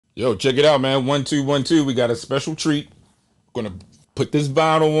Yo, check it out, man. 1 2 1 2. We got a special treat. Gonna put this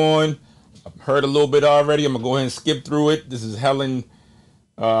vinyl on. I've heard a little bit already. I'm gonna go ahead and skip through it. This is Helen,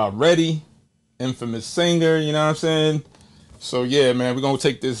 Reddy, infamous singer. You know what I'm saying? So yeah, man, we're gonna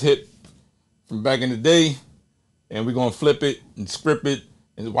take this hit from back in the day, and we're gonna flip it and script it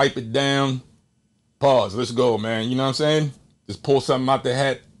and wipe it down. Pause. Let's go, man. You know what I'm saying? Just pull something out the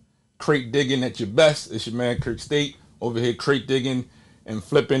hat. Crate digging at your best. It's your man Kirk State over here, crate digging and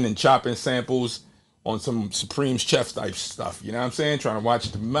flipping and chopping samples on some Supreme Chef type stuff. You know what I'm saying? Trying to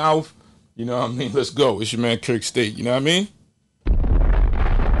watch the mouth. You know what I mean? Let's go. It's your man Kirk State. You know what I mean?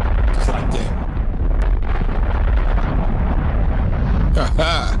 Just like that.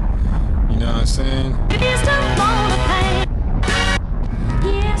 You know what I'm saying?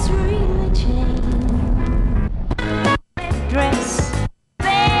 Yes, really change. Dress.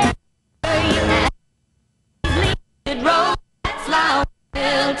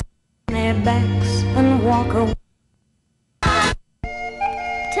 Their backs and walk away.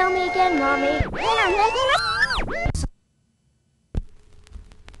 Tell me again, Mommy.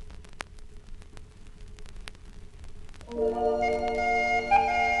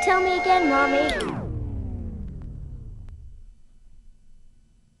 Tell me again, Mommy.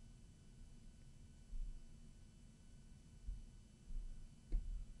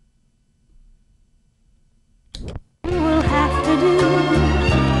 We'll have to do.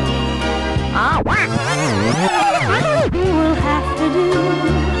 We'll have to do.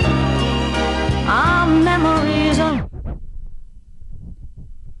 Our memories of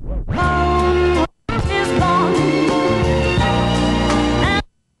home is gone.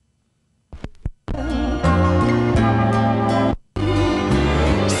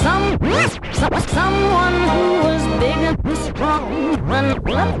 Someone who was big and strong and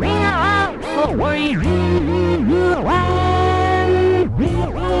looking out for worry.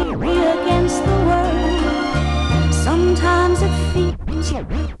 We against the world. Sometimes it feels.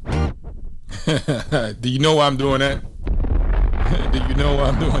 Do you know why I'm doing that? Do you know why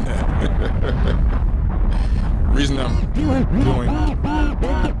I'm doing that? Reason I'm doing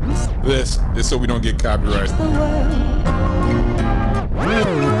this is so we don't get copyrighted.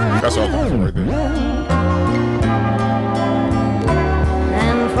 That's all for right there.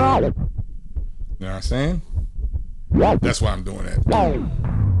 You know what I'm saying? That's why I'm doing that.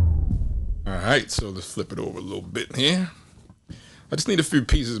 Alright, so let's flip it over a little bit here. I just need a few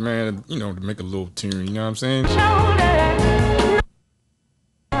pieces, man, you know, to make a little tune, you know what I'm saying?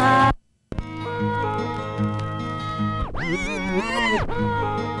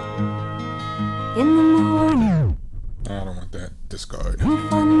 In the morning. I don't want that. Discard.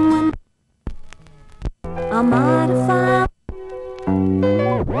 I might have found.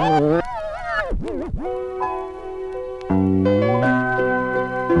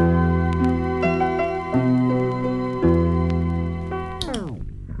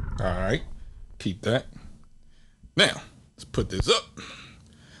 Alright, keep that. Now, let's put this up.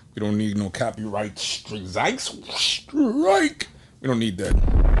 We don't need no copyright strike. We don't need that.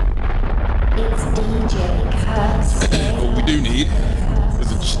 It's djkirkstate. What we do need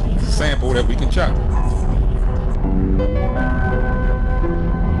is a sample that we can chop.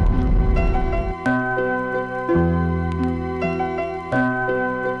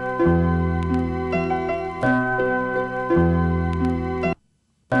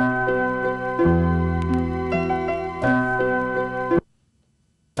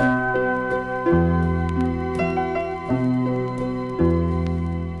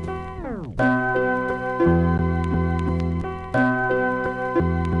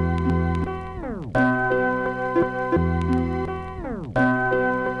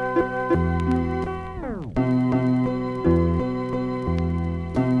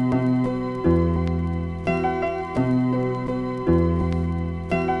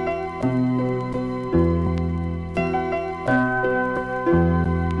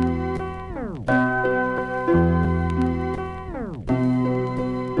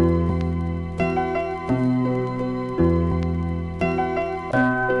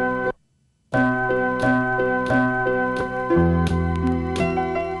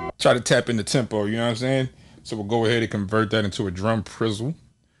 Try to tap in the tempo, you know what I'm saying? So we'll go ahead and convert that into a drum prizzle,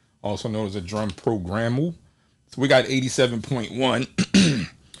 also known as a drum programmable. So we got 87.1.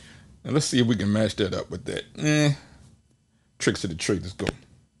 And let's see if we can match that up with that. Tricks of the trade, let's go.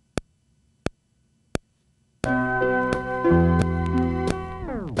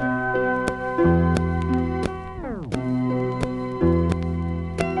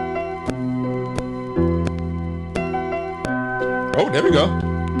 Oh, there we go.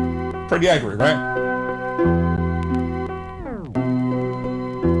 Pretty accurate, right?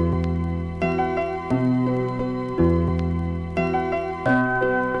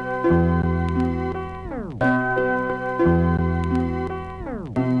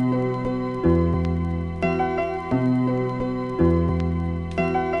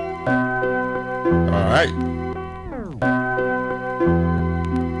 right.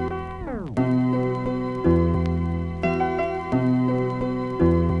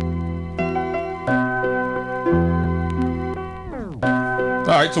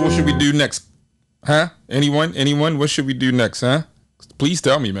 All right, so what should we do next? Huh? Anyone? Anyone? What should we do next, huh? Please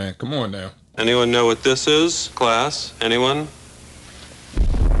tell me, man. Come on now. Anyone know what this is, class? Anyone?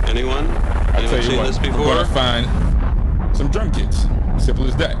 Anyone? I'll tell you seen what, this before? we're gonna find some drum kits. Simple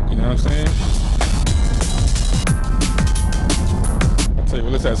as that. You know what I'm saying? I'll tell you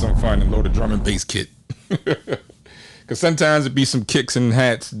what, let's have some fun and load a drum and bass kit. Because sometimes it'd be some kicks and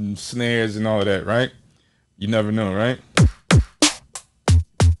hats and snares and all of that, right? You never know, right?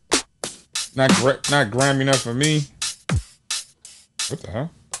 Not grimy enough for me. What the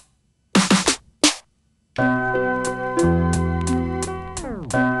hell?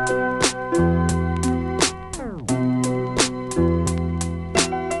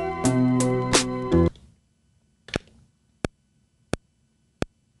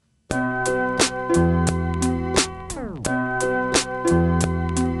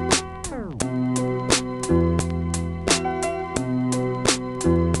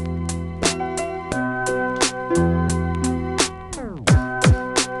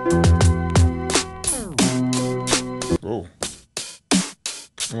 Whoa.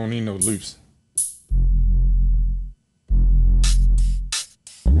 We don't need no loops.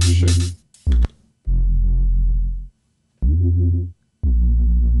 Oh shit.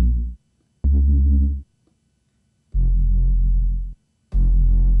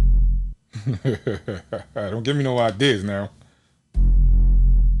 Don't give me no ideas now.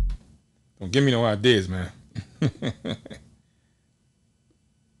 Don't give me no ideas, man.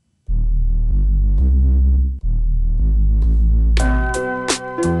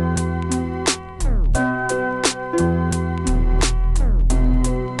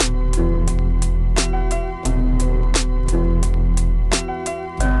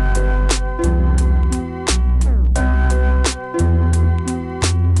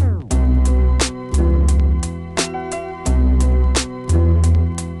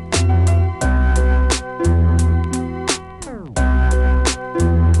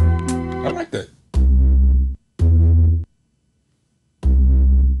 I like that.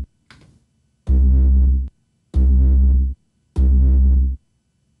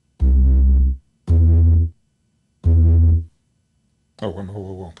 Oh,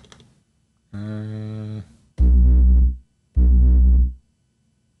 whoa.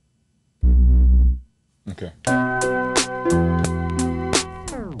 Okay.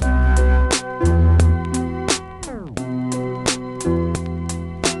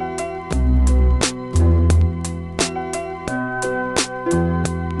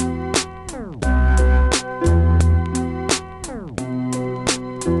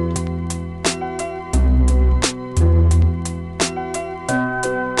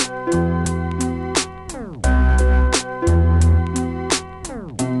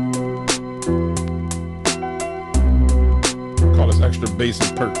 Extra bass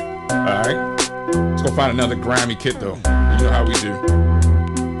and perk. Alright. Let's go find another grimy kit though. You know how we do.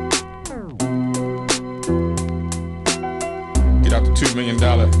 Get out the $2 million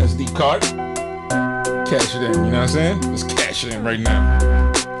SD card. Cash it in. You know what I'm saying? Let's cash it in right now.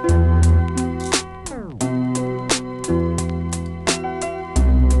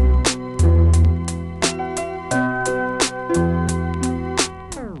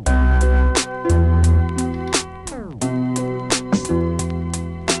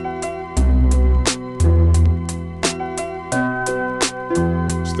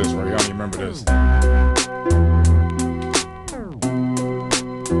 This right here, I don't even remember this.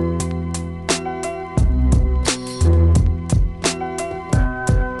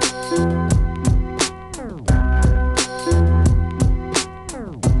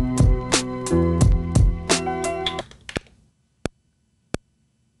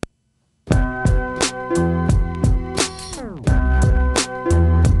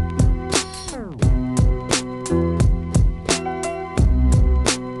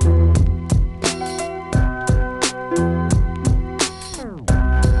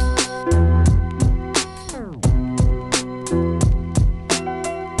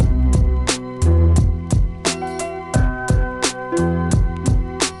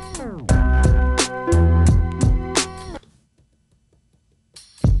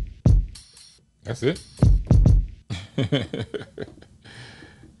 That's it.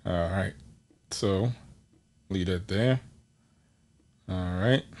 All right. So leave that there. All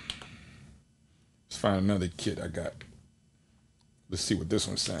right. Let's find another kit I got. Let's see what this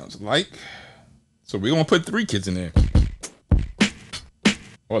one sounds like. So we're going to put 3 kits in there.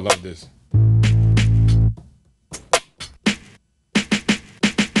 Oh, I love this.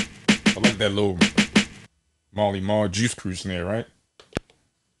 that little Molly Mall juice crew snare, right?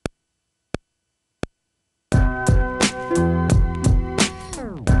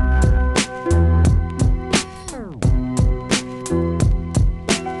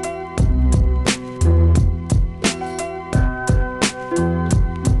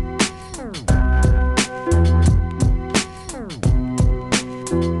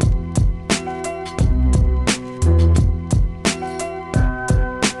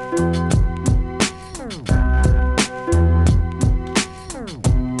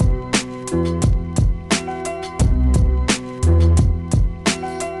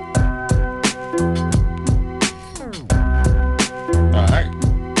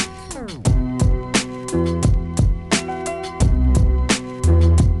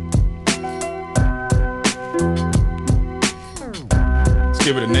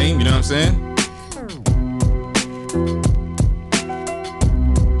 Give it a name, you know what I'm saying?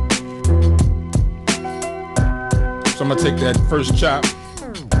 So I'm gonna take that first chop,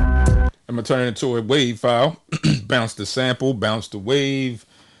 I'm gonna turn it into a wave file, bounce the sample, bounce the wave,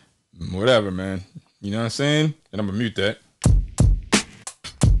 whatever, man. You know what I'm saying? And I'm gonna mute that.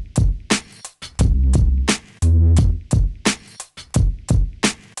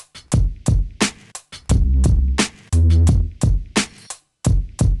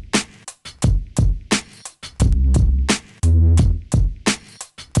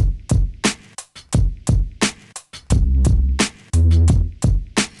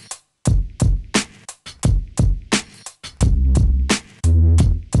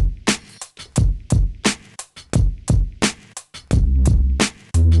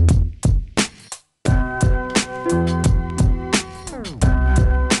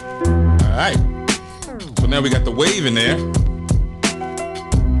 Now we got the wave in there.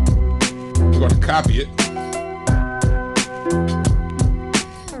 We're going to copy it.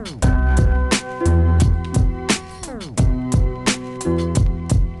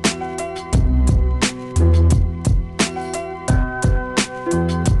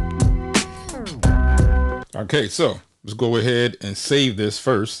 Okay, so let's go ahead and save this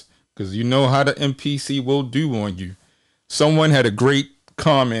first, because you know how the MPC will do on you. Someone had a great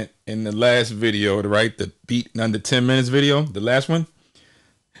comment in the last video, right? The beat in under 10 minutes video, the last one.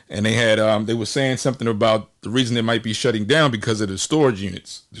 And they had, they were saying something about the reason they might be shutting down because of the storage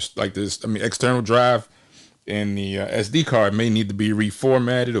units. Just like this, I mean, external drive and the SD card may need to be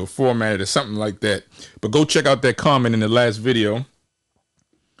reformatted or formatted or something like that. But go check out that comment in the last video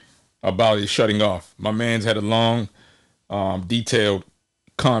about it shutting off. My man's had a long, detailed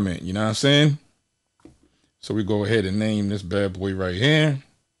comment, you know what I'm saying? So we go ahead and name this bad boy right here.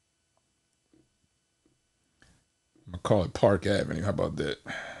 I'm gonna call it Park Avenue. How about that?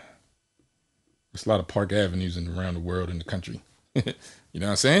 There's a lot of Park Avenues around the world in the country. You know what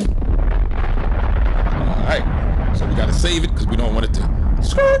I'm saying? All right. So we gotta save it because we don't want it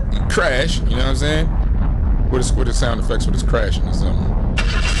to crash. You know what I'm saying? What are the sound effects for this crashing or something?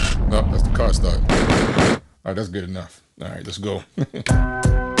 No, that's the car start. All right, that's good enough. All right, let's go.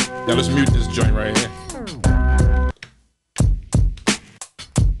 Now let's mute this joint right here.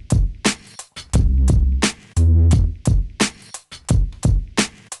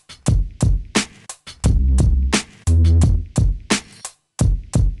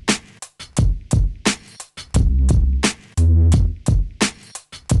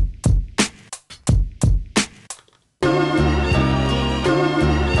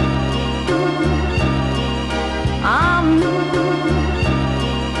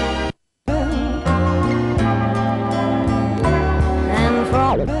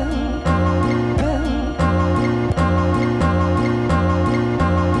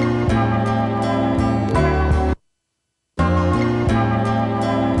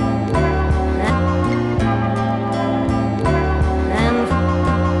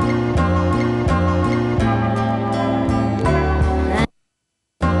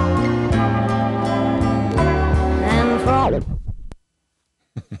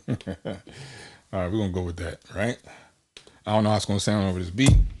 All right, we're gonna go with that, right? I don't know how it's gonna sound over this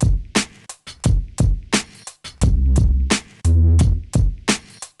beat.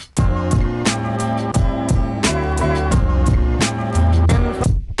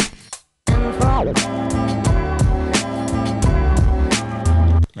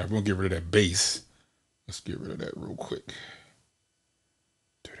 Now we're gonna get rid of that bass. Let's get rid of that real quick.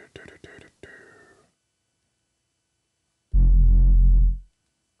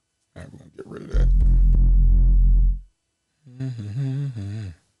 All right, we're gonna get rid of that.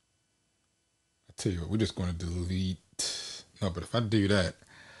 I tell you what, we're just gonna delete. No, but if I do that,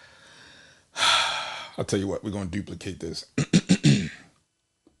 I'll tell you what, we're gonna duplicate this.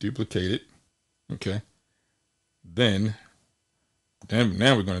 Duplicate it. Okay. Then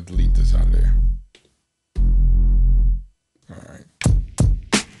now we're going to delete this out of there. All right.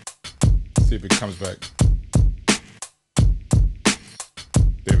 See if it comes back.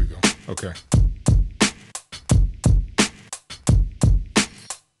 There we go. Okay.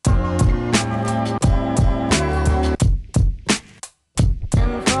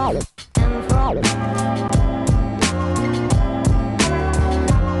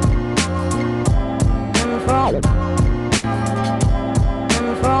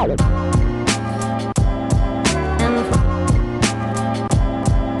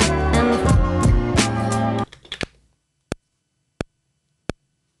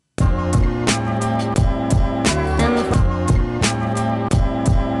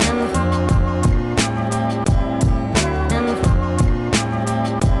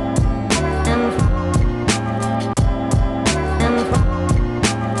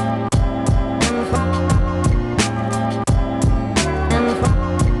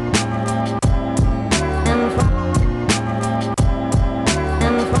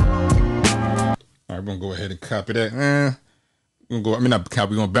 Copy that. We're gonna go. I mean, not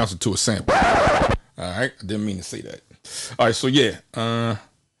copy. We're gonna bounce it to a sample. All right. I didn't mean to say that. All right. So yeah.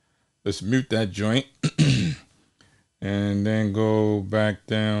 Let's mute that joint, and then go back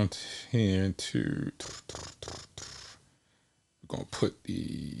down to here to. We're gonna put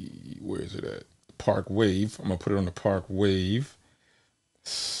the. Where is it at? Park wave. I'm gonna put it on the park wave.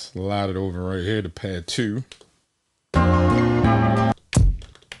 Slide it over right here to pad 2.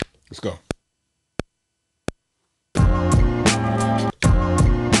 Let's go.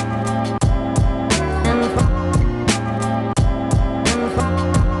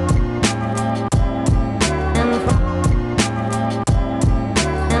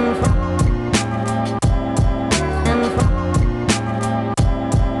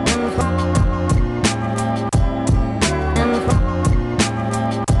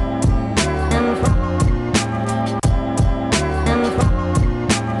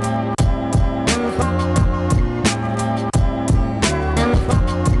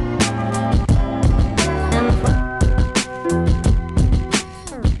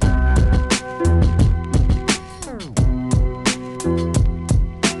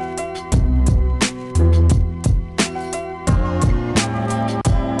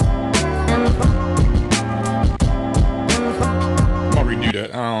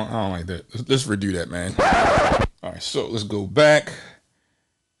 Let's redo that, man. All right, so let's go back.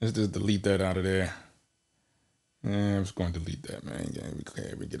 Let's just delete that out of there. And I'm just going to delete that, man. Yeah,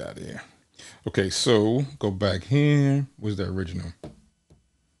 we get out of here. Okay, so go back here. Where's the original?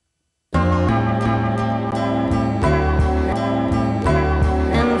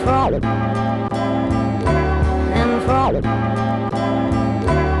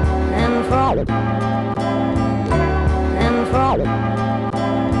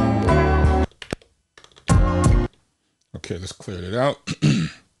 Okay, let's clear it out.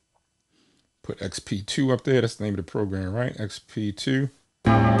 Put XP2 up there. That's the name of the program, right? XP2.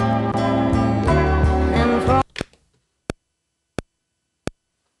 All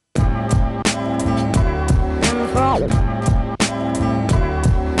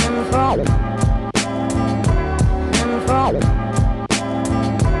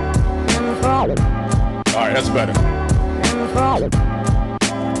right, that's better.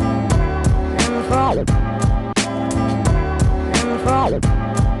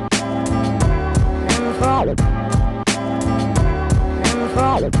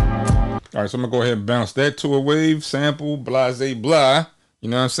 All right, so I'm gonna go ahead and bounce that to a wave, sample, blase, blah. You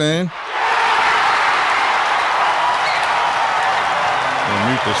know what I'm saying? I'll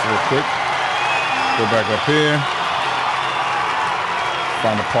mute this real quick. Go back up here.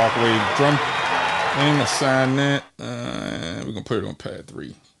 Find the park wave drum thing, assign that. We're gonna put it on pad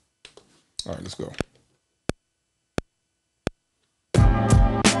 3. All right, let's go.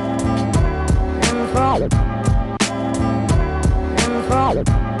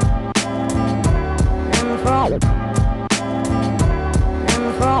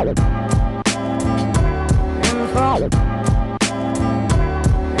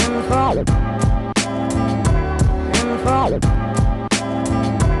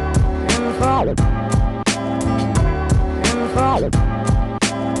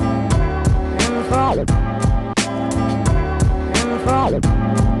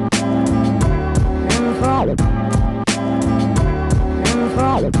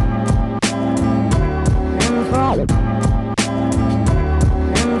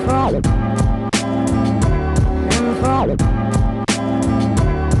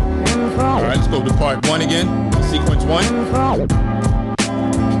 All right, let's go to part 1 again. Sequence 1.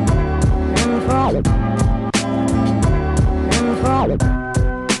 Alright,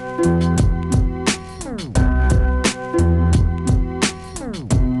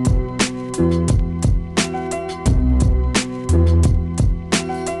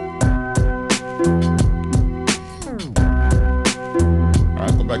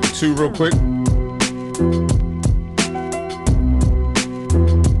 go back to 2 real quick.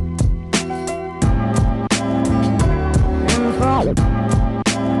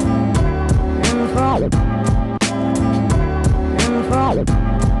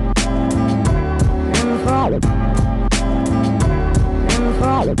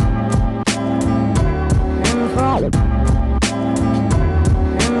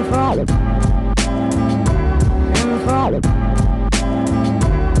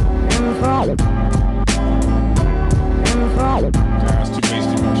 That's too bass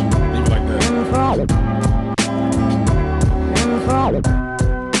too much. Leave it like that.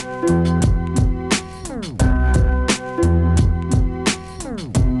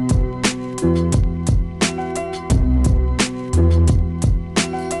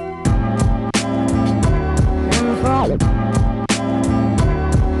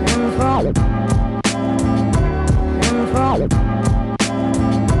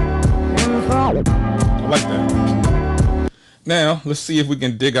 I like that. Now let's see if we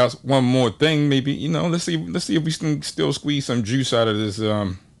can dig out one more thing. Maybe, you know, let's see if we can still squeeze some juice out of this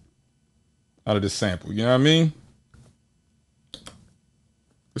sample. You know what I mean?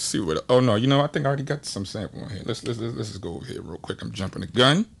 Let's see what. Oh no, you know, I think I already got some sample on here. Let's just go over here real quick. I'm jumping the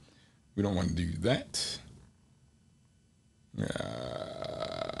gun. We don't want to do that.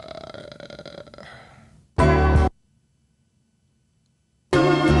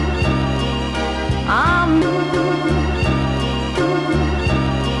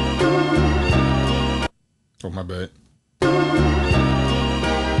 Oh, my bad.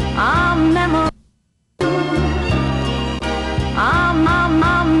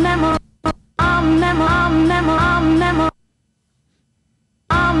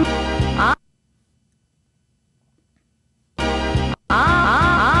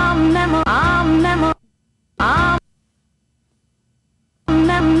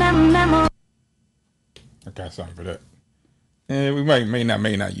 I got something for that. And we may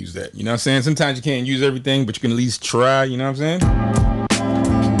not use that. You know what I'm saying? Sometimes you can't use everything, but you can at least try. You know what I'm saying?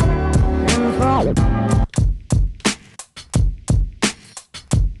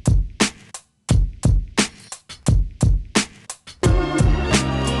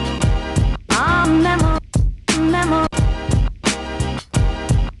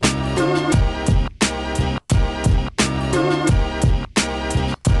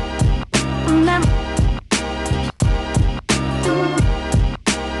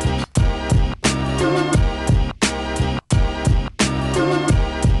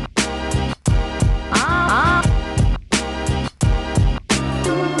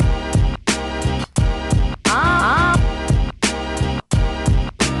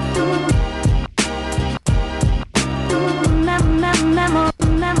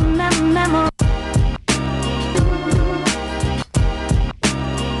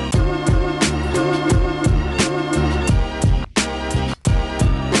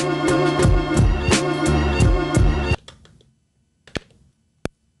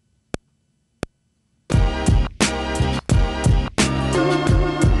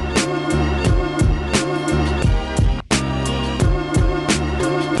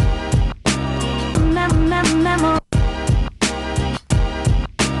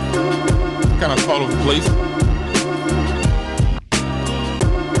 Kind of all over the place.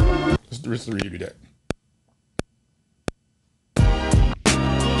 Let's redo that.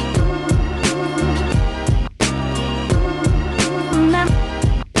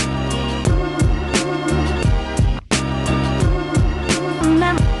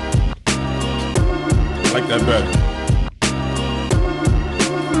 I like that better.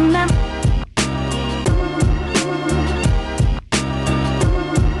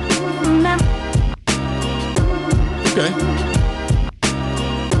 Okay.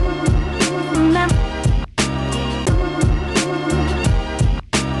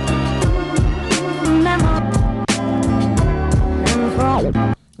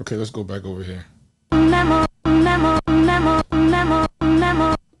 Okay, let's go back over here.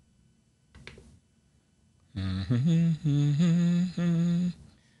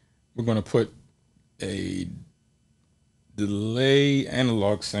 We're going to put a delay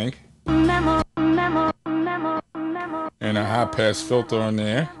analog sync and a high pass filter on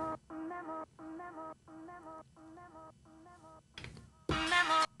there.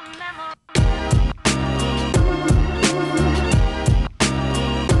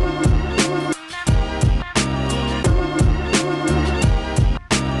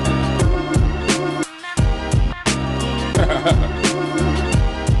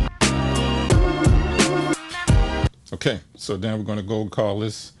 Okay, so then we're gonna go call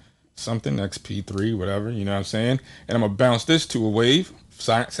this something XP3, whatever, you know what I'm saying? And I'm gonna bounce this to a wave,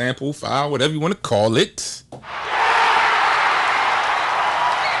 sample, file, whatever you want to call it.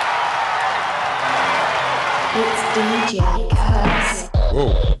 It's DJ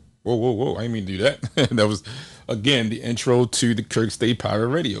Kirkstate. Whoa. I didn't mean to do that. That was, again, the intro to the Kirkstate Pirate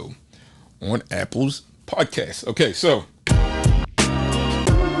Radio on Apple's podcast. Okay, so.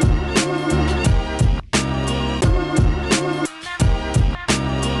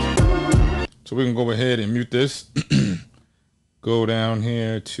 So we can go ahead and mute this. Go down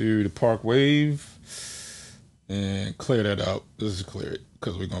here to the Park Wave and clear that out. Let's just clear it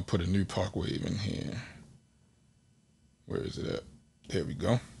because we're going to put a new Park Wave in here. Where is it at? There we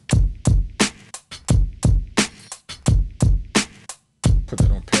go. Put that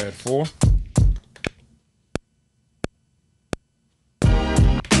on pad 4.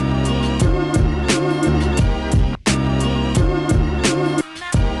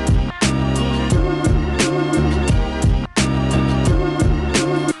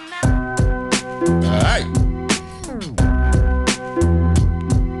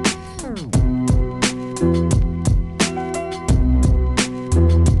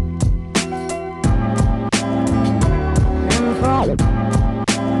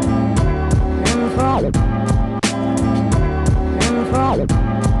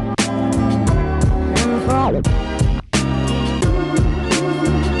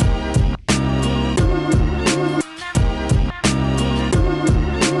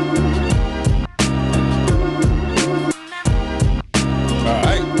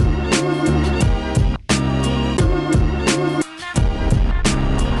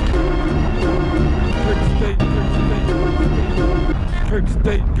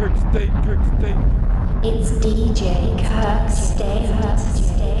 It's DJ Kirkstate.